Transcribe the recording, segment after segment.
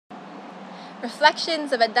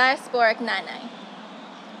Reflections of a Diasporic Nanay.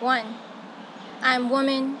 1. I am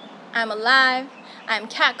woman, I am alive, I am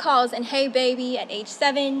catcalls and hey baby at age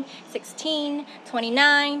 7, 16,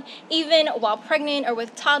 29, even while pregnant or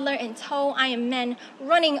with toddler in tow. I am men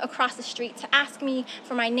running across the street to ask me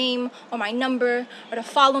for my name or my number or to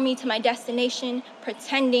follow me to my destination,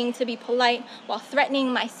 pretending to be polite while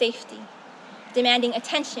threatening my safety, demanding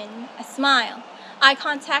attention, a smile, eye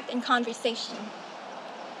contact, and conversation.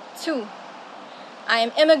 2. I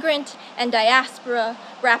am immigrant and diaspora,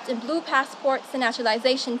 wrapped in blue passports and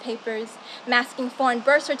naturalization papers, masking foreign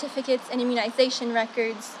birth certificates and immunization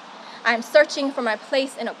records. I am searching for my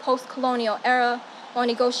place in a post-colonial era while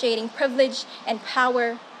negotiating privilege and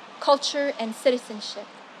power, culture and citizenship.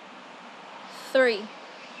 3.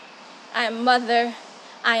 I am mother,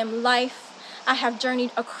 I am life. I have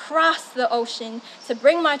journeyed across the ocean to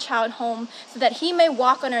bring my child home so that he may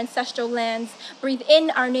walk on our ancestral lands, breathe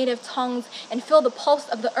in our native tongues, and feel the pulse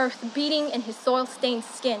of the earth beating in his soil-stained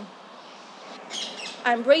skin.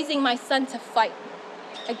 I am raising my son to fight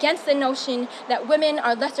against the notion that women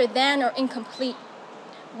are lesser than or incomplete.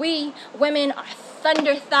 We, women, are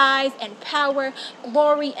thunder thighs and power,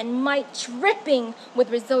 glory and might, dripping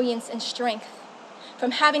with resilience and strength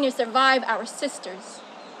from having to survive our sisters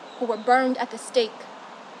who were burned at the stake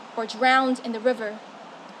or drowned in the river,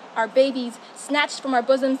 our babies snatched from our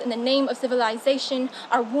bosoms in the name of civilization,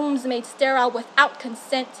 our wombs made sterile without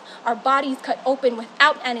consent, our bodies cut open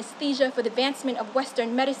without anesthesia for the advancement of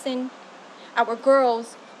Western medicine, our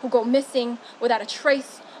girls who go missing without a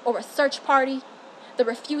trace or a search party, the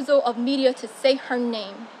refusal of media to say her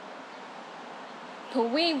name.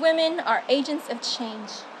 But we women are agents of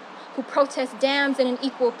change who protest dams and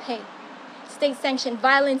unequal pay, state-sanctioned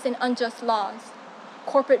violence and unjust laws,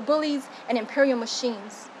 corporate bullies and imperial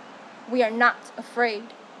machines. We are not afraid.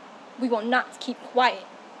 We will not keep quiet.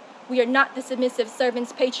 We are not the submissive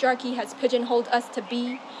servants patriarchy has pigeonholed us to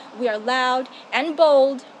be. We are loud and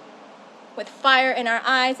bold, with fire in our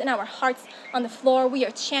eyes and our hearts on the floor. We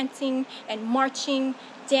are chanting and marching,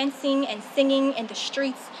 dancing and singing in the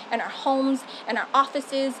streets, in our homes, in our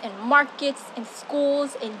offices, in markets, in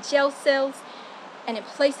schools, in jail cells, and in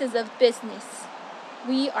places of business.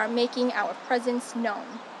 We are making our presence known.